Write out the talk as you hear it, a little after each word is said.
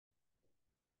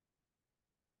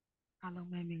အားလုံး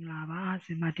ပဲမင်္ဂလာပါ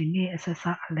ဒီမှာဒီနေ့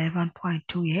SSR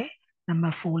 11.2 ရဲ့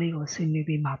number 4လေးကိုဆွေးနွေး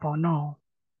ပေးမှာပေါ့နော်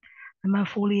number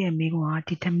 4လေးရဲ့မိကုံက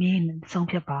determine ဆုံး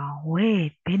ဖြတ်ပါ where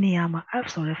ဘယ်နေရာမှာ f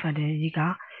ဆိုတဲ့ function ကြီးက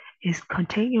is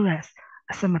continuous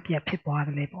အစမပြတ်ဖြစ်သွားတ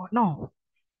ယ်လေပေါ့နော်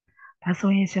ဒါ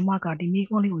ဆိုရင်ဆင်မကဒီမိ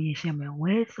ကုံလေးကိုရေးရှင်းမယ်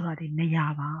where ဆိုတာဒီနေရာ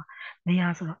ပါနေရာ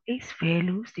ဆိုတော့ x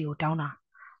values တွေကိုတောင်းတာ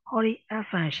ဟောဒီ f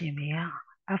function တွေက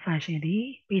f function ဒီ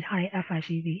ပေးထားတဲ့ f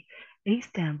function ဒီ x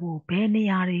တန်ဖို့ဘယ်နေ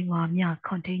ရာတွေမှာမြ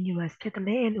continuous ဖြစ်တယ်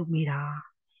လဲလို့မေးတာ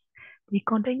ဒီ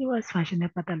continuous function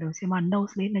နဲ့ပတ်သက်လို့ဆင်မ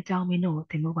notes လေးနှစ်ကြောင်းမင်းတို့ကို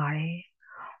သင်ဖို့ပါတယ်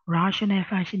rational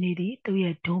function တွေဒီသူ့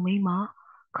ရဲ့ domain မှာ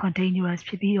continuous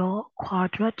ဖြစ်ပြီးတော့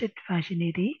quadratic function တွေ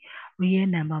ဒီ real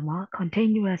number မှာ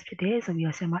continuous ဖြစ်တယ်ဆိုပြီး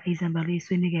တော့ဆင်မ example လေး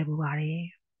ဆွေးနွေးခဲ့ပူပါတယ်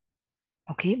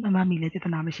okay မမမီလည်းပြဿ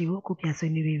နာမရှိဘူးအခုပြန်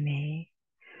ဆွေးနွေးပေးမယ်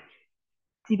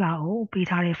ကြည့်ပါဦးပေး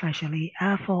ထားတဲ့ function လေး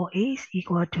f for x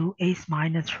equal to x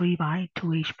minus 3 by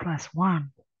 2h plus 1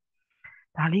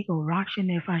ဒါလေးကို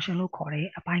rational function လို့ခေါ်တဲ့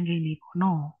အပိုင်းကိန်းလေးပေါ့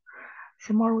နော်စ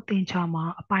မတို့သင်ချာမှာ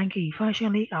အပိုင်းကိန်း function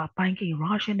လေးကအပိုင်းကိန်း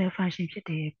rational function ဖြစ်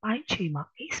တဲ့ပိုင်းခြေမှာ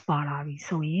x ပါလာပြီ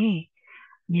ဆိုရင်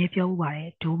အမြဲပြောဥပါတယ်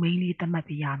domain လေးသတ်မှတ်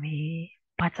ပြရမယ်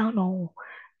ဘာကြောင့်လို့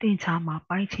သင်ချာမှာ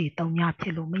ပိုင်းခြေ3ညဖြ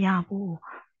စ်လို့မရဘူး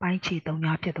ပိုင်းခြေ3ည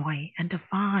ဖြစ်သွားရင်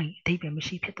undefined အဓိပ္ပာယ်မ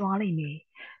ရှိဖြစ်သွားလိမ့်မယ်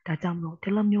ဒါကြောင့်မလို့ဒီ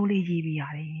လိုမျိုးလေးရေးပြရ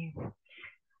တယ်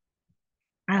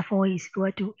f(4) is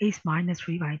equal to x minus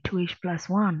 3 by 2h plus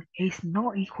 1 x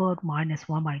not equal to minus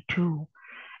 1 by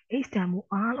 2 x တန်မှု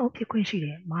အားလုံးဖြစ်ခွင့်ရှိတ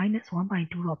ယ် minus 1 by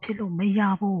 2တော့ဖြစ်လို့မရ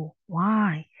ဘူး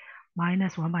why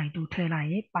minus 1 by 2ထည့်လိုက်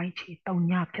ရင်ပိုင်းခြေ3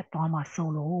ညဖြစ်သွားမှာဆို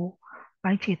လို့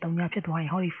ပိုင်းခြေ3ညဖြစ်သွားရ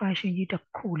င်ဟောဒီ function ကြီးတစ်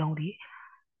ခုလုံးဒီ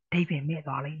အဓိပ္ပာယ်မဲ့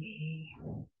သွားလိမ့်မယ်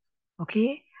okay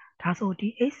ဒါဆိုဒီ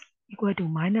x equal to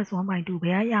minus 1 by 2ဘ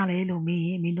ယ်ရလဲလို့မေးရ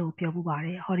င်မင်းတို့ပြောပူပါတ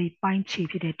ယ်ဟောဒီပိုင်းခြေ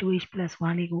ဖြစ်တဲ့ 2h plus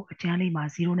 1လေးကိုအကျန်းလေးမှာ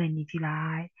0နဲ့ညီကြည့်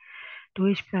လိုက်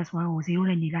 2h plus 1ကို0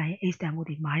နဲ့ညီလိုက်ရင် h တန်ဖို့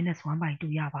ဒီ minus 1 by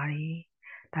 2ရပါတယ်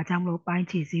ဒါကြောင့်မလို့ပိုင်း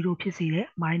ခြေ0ဖြစ်စေတဲ့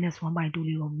minus 1 by 2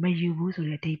လေးကိုမယူဘူးဆို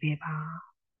တဲ့အဓိပ္ပာယ်ပါ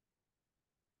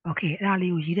okay အဲ့ဒါ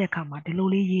လေးကိုရေးတဲ့အခါမှာဒီလို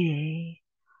လေးရေးတယ်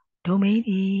domain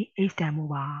ဒီ h တန်ဖို့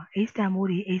ပါ h တန်ဖို့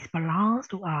ဒီ h belongs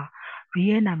to r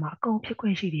real number အကုန်ဖြစ်ခွ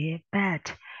င့်ရှိတယ် but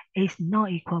h not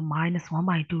equal minus 1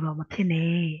 by 2တော့မဖြစ်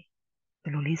နဲ့ဒီ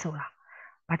လိုလေးဆိုတာ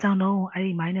ဘာကြောင့်တော့အဲ့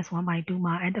ဒီ minus 1 by 2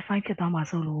မှာ undefined ဖြစ်သွားမှာ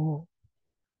ဆိုလို့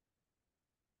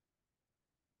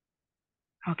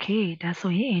okay ဒါ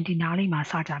ဆိုရင်ဒီနားလေးမှာ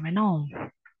စကြမယ်နော်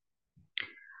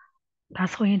ဒါ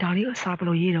ဆိုရင်ဒါလေးကိုစဘယ်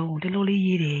လိုရေးတော့ဒီလိုလေး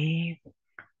ရေးတယ်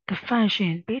the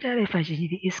function ပေးထားတဲ့ function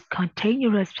ကြီးဒီ is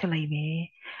continuous ဖြစ်လိမ့်မယ်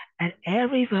at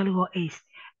every value of h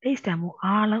h တန်ဖို့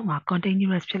အားလုံးမှာ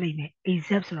continuous ဖြစ်လိမ့်မယ်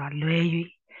except ဆိုတာလွဲ၍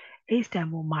 h တန်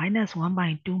ဖို့ minus 1 by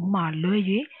 2မှာလွဲ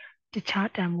၍တခြား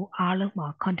တန်ဖို့အားလုံးမှာ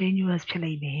continuous ဖြစ်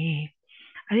လိမ့်မယ်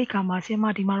အဲ့ဒီခါမှာဆင်မ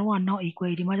ဒီမှာတော့ not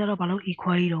equal ဒီမှာကျတော့ဘာလို့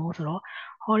equal တော့ဆိုတော့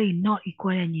ဟောဒီ not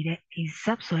equal နဲ့ညီတဲ့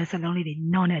except ဆိုတဲ့စကားလုံးလေးတွေ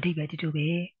not နဲ့အဓိပ္ပာယ်တူတူပဲ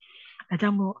ဒါကြော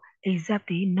င့်မို့ except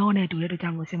ဒီ not နဲ့တူတဲ့အတွက်ကြော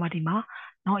င့်မို့ဆင်မဒီမှာ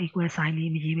not equal sign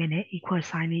လေးမရေးဘဲနဲ့ equal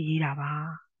sign လေးရေးတာပါ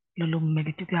လုံးလုံးမဲ့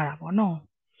ပြပြတာပေါ့နော်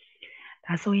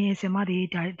ဒါဆိုရင်ဆင်မဒီ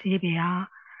ဒီပေက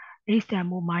h တန်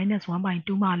မို့ minus 1 by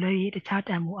 2မှာလွဲ၍တခြားတ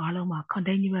န်မို့အားလုံးမှာ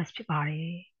continuous ဖြစ်ပါတ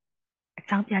ယ်အ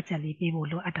ကြောင်းပြချက်လေးပေးဖို့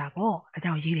လိုအပ်တာပေါ့ဒါ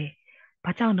ကြောင့်ရေးတယ်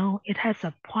ဘာကြောင့်တော့ it has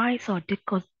a point of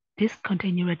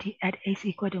discontinuity at h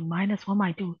equal to minus 1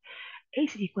 by 2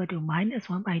 h equal to minus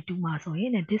 1 by 2မှာဆိုရ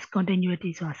င် discontinuity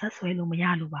ဆိုတာဆက်ဆွဲလို့မရ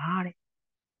လို့ပါတဲ့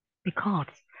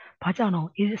because ဘာကြောင့်တော့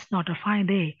it is not defined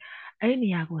there အဲ့ဒီနေ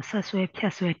ရာကိုဆက်ဆွဲဖြ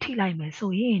တ်ဆွဲထိလိုက်မယ်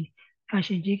ဆိုရင်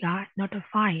function ကြီးက not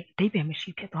defined အဓိပ္ပာယ်မရှိ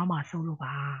ဖြစ်သွားမှာဆိုလို့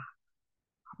ပါ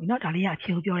ဟုတ်ပြီနော်ဒါလေးကအဖြေ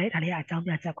ကိုပြောတယ်ဒါလေးကအကြောင်း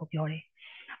ပြချက်ကိုပြောတယ်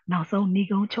နောက်ဆုံးဏီ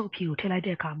ကုန်းချုပ်အဖြေကိုထည့်လိုက်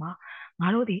တဲ့အခါမှာငါ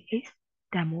တို့ဒီ h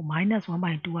တန်မို့ minus 1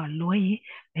 by 2ကလွဲရင်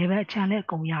ဘယ်ဘက်အချမ်းလဲအ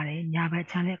ကုန်ရတယ်ညာဘက်အ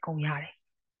ချမ်းလဲအကုန်ရတယ်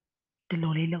ဒီ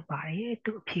လိုလေးလုပ်ပါတယ်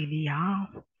သူ့အဖြေလေးရ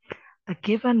The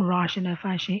given rational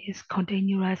function is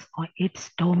continuous on its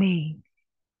domain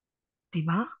ဒီ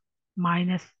မှာ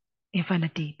minus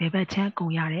infinity ဘယ်ဘက်ချမ်းကု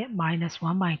န်ရတယ် minus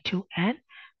 1 by 2 and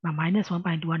minus 1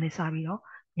 by 2ကနေစပြီးတော့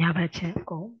ညာဘက်ချမ်း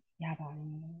ကုန်ရပါတယ်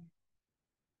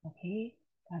okay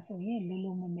ဒါဆိုရင်လုံး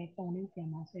လုံးမမဲပုံလေးပြန်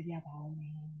မဆွဲပြပါဦးမ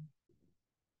ယ်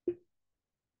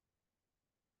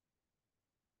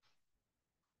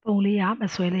ပုံလေးကမ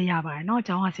ဆွဲလဲရပါတယ်เนาะ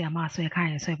ကျောင်းကဆရာမဆွဲခိုင်း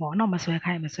ရင်ဆွဲပေါ့เนาะမဆွဲ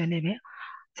ခိုင်းရင်မဆွဲနဲ့ပဲ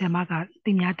ဆရာမကတ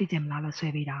င်များသိကြမလားလို့ဆွဲ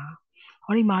ပေးတာ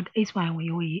ဟောဒီမှာ h y ဝင်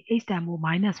ရိုးကြီး h တန်မို့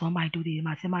minus 1 by 2ဒီ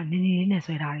မှာဆရာမနင်းနင်းလေးနဲ့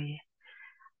ဆွဲထားတယ်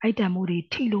အဲ့တန်မို့ဒီ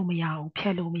ထိလို့မရဘူးဖြ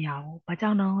တ်လို့မရဘူးဘာကြော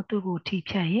င့်တော့သူ့ကိုထိ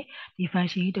ဖြတ်ရင်ဒီ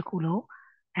function ကြီးတစ်ခုလုံး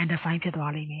undefined ဖြစ်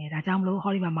သွားလိမ့်မယ်ဒါကြောင့်မလို့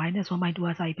ဟောဒီမှာ minus 1 by 2က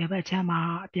စပြီးဘယ်ဘက်အချမ်းမှာ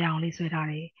အပြောင်းလေးဆွဲထား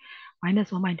တယ် minus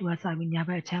 1 by 2ကစပြီးညာဘ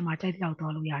က်အချမ်းမှာကြိုက်တဲ့လောက်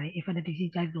သွားလို့ရတယ် infinity ရှိ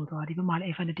ကြိုက်လို့သွားဒီဘက်မှာလည်း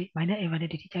infinity minus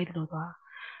infinity ကြိုက်တယ်လို့သွား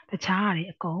တခြားဟာတွေ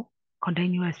အကုန်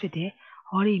continuous ဖြစ်တယ်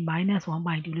ဟောဒီ minus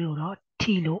 1.2 လို့တော့ t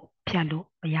လို့ဖြတ်လို့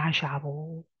မရရှာ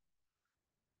ဘူး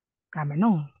ကဲမယ်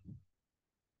နော်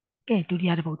ကဲဒုတိ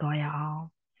ယတစ်ပုဒ်သွားရအောင်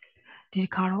ဒီတ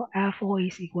စ်ခါတော့ f4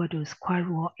 is equal to square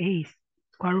root of a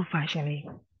square root function လေး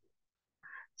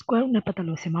square root နဲ့ပတ်သက်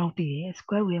လို့ဆင်မတို့သိတယ်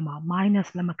square root ရဲ့မှာ minus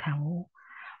လက်မခံဘူး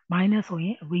minus ဆိုရ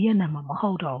င် real number မဟု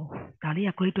တ်တော့ဘူးဒါလေး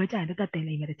က grade တွဲကြရင်တက်တက်တင်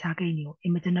လိမ့်မယ်တခြားကိန်းတွေကို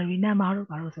imaginary number တို့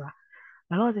ဘာလို့ဆိုတာ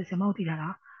ဘာလို့လဲဆင်မတို့သိတာက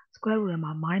square root ရဲ့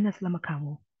မှာ minus လက်မခံ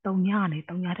ဘူး3ညကနေ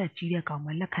3ညထက်ကြီးတဲ့ကောင်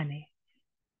ပဲလက်ခံတယ်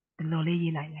ဒီလိုလေး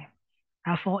ရေးလိုက်မယ်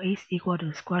f4 is equal to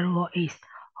square root of 8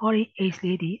ဟောဒီ 8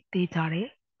လေးဒီတေးကြတယ်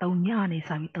3ညနေစ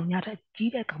ပြီး3ညထက်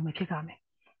ကြီးတဲ့ကောင်ပဲဖြစ်ကြမယ်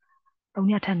3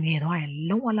ညထက်ငယ်သွားရင်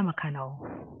လုံးဝလက်မခံတော့ဘူး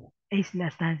8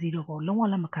 less than 0ကိုလုံးဝ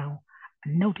လက်မခံဘူးအ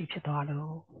နုတ်တွေဖြစ်သွား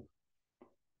လို့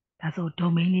ဒါဆို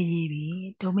domain လေးရေးပြီး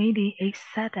domain ဒီ x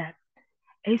set that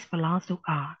x belongs to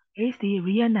r x ဒီ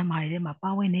real number တွေထဲမှာ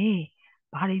ပါဝင်နေ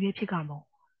ဘာတွေပဲဖြစ်ကြမို့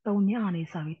3ညနေ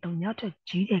စပြီး3ညထက်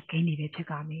ကြီးတဲ့ဂိမ်းတွေပဲဖြစ်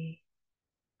ကြမယ်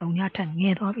3ညထက်င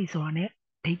ယ်သွားပြီဆိုတာနဲ့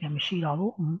အဓိပ္ပာယ်မရှိတော့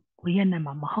ဘူး real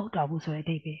number မဟုတ်တော့ဘူးဆိုတဲ့အ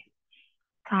ဓိပ္ပာယ်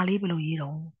စာလေးဘယ်လိုရေး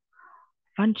တော့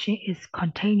function is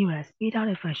continuous ပေးထား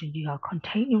တဲ့ function ကြီးက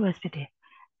continuous ဖြစ်တယ်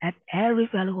at every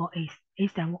value of x x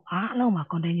တန်ဖိုးအားလုံးမှာ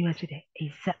continuous ဖြစ်တယ်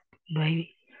except လွဲ၍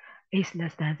 x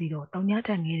less than 0 3ညထ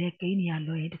က်ငယ်တဲ့ကိန်းနေရာ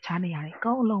လွဲရင်တခြားနေရာတွေအ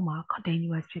ကုန်လုံးမှာ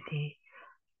continuous ဖြစ်တယ်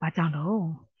။ဘာကြောင့်တော့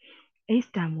x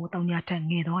တန်ဖိုး3ညထက်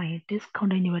ငယ်သွားရင်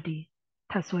discontinuity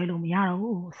ထပ်ဆွဲလို့မရတော့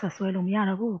ဘူးဆက်ဆွဲလို့မရ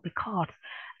တော့ဘူး because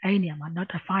အဲ့ဒီနေရာမှာ not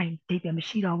defined အဓိပ္ပာယ်မ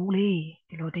ရှိတော့ဘူးလေ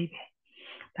ဒီလိုအဓိပ္ပာယ်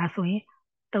ဒါဆိုရင်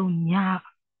3ည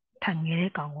ထပ်ငယ်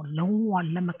တဲ့ကောင်ကိုလုံးဝ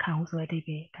လက်မခံဘူးဆိုတဲ့အဓိပ္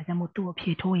ပာယ်ဒါကြောင့်မို့သူ့အ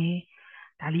ဖြေထိုးရင်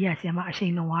ဒါလေးကဆရာမအရှိ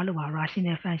န်လုံးသွားလို့ပါ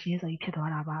rational function ဆိုပြီးဖြစ်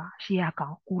သွားတာပါရှေ့ကကော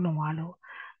င်ကူးလုံးသွားလို့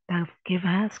the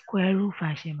given square root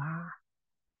function မှာ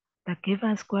the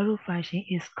given square root function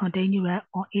is continuous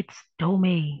on its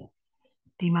domain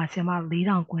ဒီမှာဆရာမ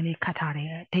4000ကွင်းလေးခတ်ထားတယ်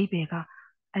အဓိပ္ပာယ်က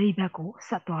အဲ့ဒီဘက်ကိုဆ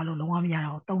က်သွားလို့လုံးဝမရ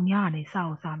တော့3ညကနေစအော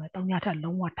င်စမယ်3ညထက်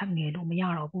လုံးဝထပ်ငယ်လို့မရ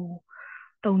တော့ဘူး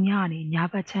3ညကနေညာ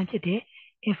ဘက်ချမ်းဖြစ်တဲ့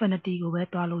infinity ကိုပဲ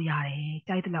သွားလို့ရတယ်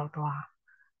ကြိုက်တဲ့လောက်သွား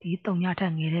ဒီ3ညထ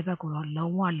က်ငယ်တဲ့ဘက်ကိုတော့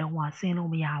လုံးဝဆင်း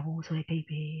လို့မရဘူးဆိုတဲ့အဓိပ္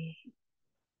ပာယ်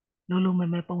လုံးလုံး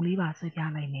မဲပုံလေးပါဆွဲပြ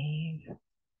လိုက်မယ်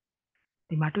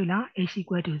ဒီမှာတွေ့လား h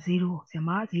equal to 0ဆရာမ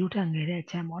0ထက်ငယ်တဲ့အ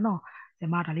ချက်ပေါ့နော်ဆရာ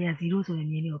မဒါလေးက0ဆိုရင်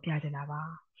မြင်းလေးကိုပြချင်တာပါ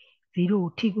0ကို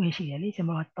ထိခွင့်ရှိတယ်လေဆရာ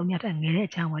မက3ညထက်ငယ်တဲ့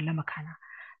အချမ်းကိုလက်မခံတာ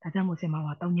ဒါကြောင့်မို့ဆရာမက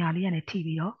3ညလေးကနေထိ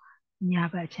ပြီးတော့ညာ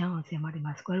ဘက်အချမ်းကိုဆရာမဒီ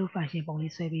မှာ square root function ပုံ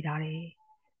လေးဆွဲပေးထားတယ်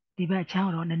ဒီဘက်အချမ်း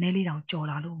ကိုတော့နည်းနည်းလေးတောင်ကြော်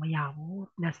လာလို့မရဘူး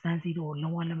less than 0ကို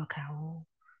လုံးဝလက်မခံဘူး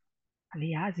အ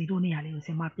လေးက0နေရာလေးကိုဆ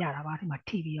ရာမပြတာပါဒီမှာ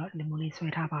ထိပြီးတော့ဒီလိုလေးဆွဲ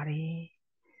ထားပါတယ်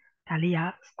ဒါလေးက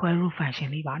square root function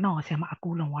လေးပါနော်ဆရာမအကူ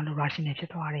လုံးဝလို့ rational ဖြ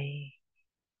စ်သွားတယ်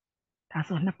ဒါ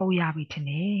ဆိုနှစ်ပုတ်ရပြီထင်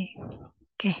တယ်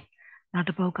ကဲနောက်တ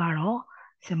စ်ပုတ်ကတော့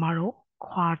ဆရာမတို့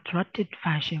quadratic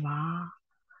function ပါ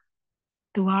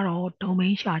သူကတော့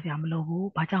domain ရှာကြမလို့ဘူး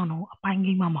ဘာကြောင့်တော့အပိုင်း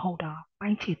ကိန်းမှမဟုတ်တာပို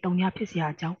င်းခြေ3ညဖြစ်စရာ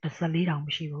အကြောင်း14တောင်မ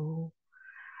ရှိဘူး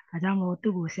ဒါကြောင့်မို့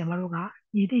သူ့ကိုဆရာမတို့က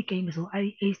ညီတိကိန်းမဆိုအဲ့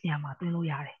ဒီ h နေရာမှာတွင်းလို့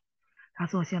ရတယ်ဒါ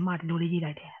ဆိုဆရာမဒီလိုလေးရေး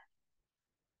လိုက်တယ်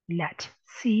let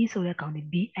c ဆိုတဲ့ကောင်ဒီ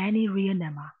be any real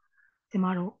number ကျမ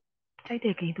တို့ကြိုက်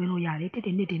တဲ့ကိန်းသွင်းလို့ရတယ်တ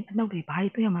စ်နှစ်တင်အနှုတ်တွေဘာတွေ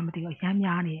သွင်းရမှမသိဘူးအရမ်း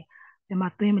များနေကျမ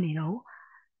သွင်းမနေတော့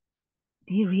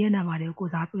ဒီ real number တွေကိုကို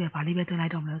စားပြုရဘာလေးပဲသွင်းလို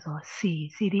က်တော့မလို့ဆိုတော့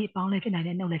c ဒီအပေါင်းလည်းဖြစ်နိုင်တ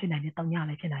ယ်နှုတ်လည်းဖြစ်နိုင်တယ်တုံည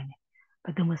လည်းဖြစ်နိုင်တယ်ဘ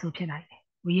ယ်သူမှဆိုဖြစ်နိုင်တယ်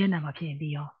real number ဖြစ်ရင်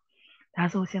ပြီးရောဒါ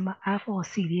ဆိုဆရာမ f for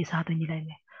c လေးစားသွင်းကြည့်လိုက်မ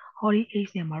ယ်ဟောဒီ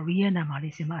h နဲ့မှာ real number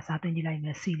လေးဆရာမစားသွင်းကြည့်လိုက်မ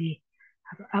ယ် c လေး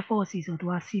f for c ဆိုသူ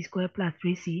က c square plus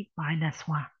 3c minus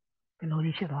 1ဒီလို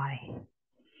လေးဖြစ်သွားတယ်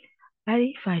အဲ့ဒီ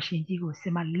function ကြီးကိုဆ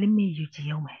ရာမ limit ယူကြည့်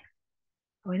အောင်မယ်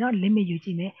ဟိုတော့ limit ယူကြ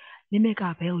ည့်မယ် limit က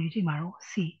ဘယ်ကိုယူကြည့်မှာတော့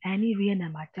c any real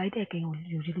number ကြိုက်တဲ့ကိန်းကို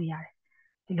ယူကြည့်လို့ရတယ်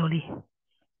ဒီလိုလေး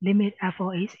limit f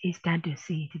of h is tend to c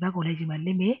ဒီဘက်ကိုလည်းယူမယ်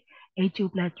limit h2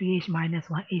 plus 3h minus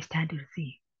 1 is tend to c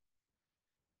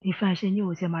ဒီ function ကြီး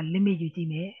ကိုဆရာမ limit ယူကြည့်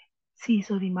မယ် c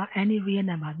ဆိုဒီမှာ any real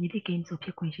number မြည်သည့်ကိန်းဆိုဖြ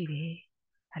စ်ခွင့်ရှိတယ်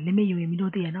ဒါ limit ယူရင်မင်း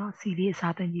တို့သိရနော် c လေးအ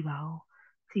စားသွင်းကြည့်ပါဦး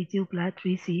c2 plus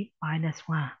 3c minus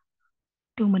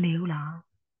 1တူမနေဘူးလား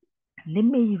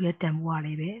limit ယူတဲ့တန်ဖိုးကလ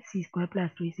ည်းပဲ c square plus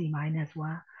 3c minus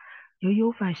 1ရိုး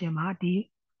ရိုး function မှာဒီ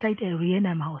တိုက်တဲ့ real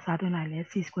number ကိုစားသွင်းလိုက်လဲ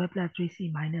c square plus 3c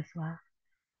minus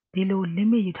 1ဒီလို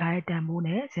limit ယူထားတဲ့တန်ဖိုး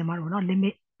နဲ့ဆရာမတို့နော်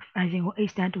limit function ကို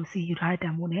h tend to c ယူထားတဲ့တ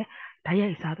န်ဖိုးနဲ့ဓာတ်ရို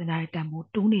က်စားသွင်းထားတဲ့တန်ဖိုး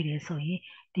တူးနေတယ်ဆိုရင်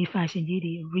ဒီ function ကြီး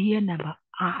ဒီ real number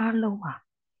အားလုံးမှာ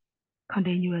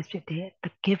continuous ဖြစ်တဲ့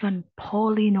the given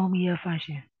polynomial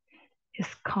function is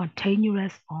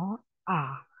continuous on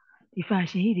r ဒီ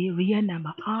function ကြီးဒီ real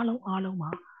number အားလုံး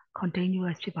မှာ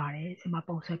continuous ဖြစ်ပါတယ်ဆရာမ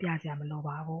ပုံဆွဲပြစရာမလို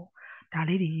ပါဘူးဒါ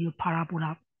လေးဒီ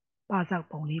parabola ပစောက်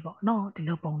ပုံလေးပေါ့နော်ဒီ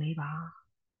လိုပုံလေးပါ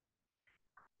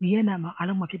ဗီယက်နမ်မှာအား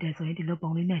လုံးမှာဖြစ်တယ်ဆိုရင်ဒီလိုပုံ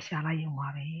လေးနဲ့ရှာလိုက်ရုံပါ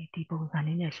ပဲဒီပုံစံ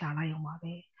လေးနဲ့ရှာလိုက်ရုံပါ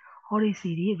ပဲဟောဒီ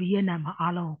စီဒီဗီယက်နမ်မှာ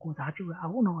အားလုံးကိုကိုစားပြုတာအ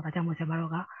ခုတော့ဒါကြောင့်မို့ကျွန်တော်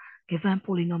တို့က given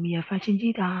polynomial function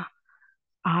ကြီးတာ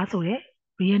r ဆိုတဲ့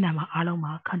ဗီယက်နမ်မှာအားလုံး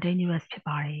မှာ continuous ဖြစ်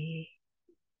ပါတယ်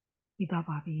ပြီးသွား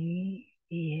ပါပြီ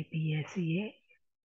a ရဲ့ b ရဲ့ c ရဲ့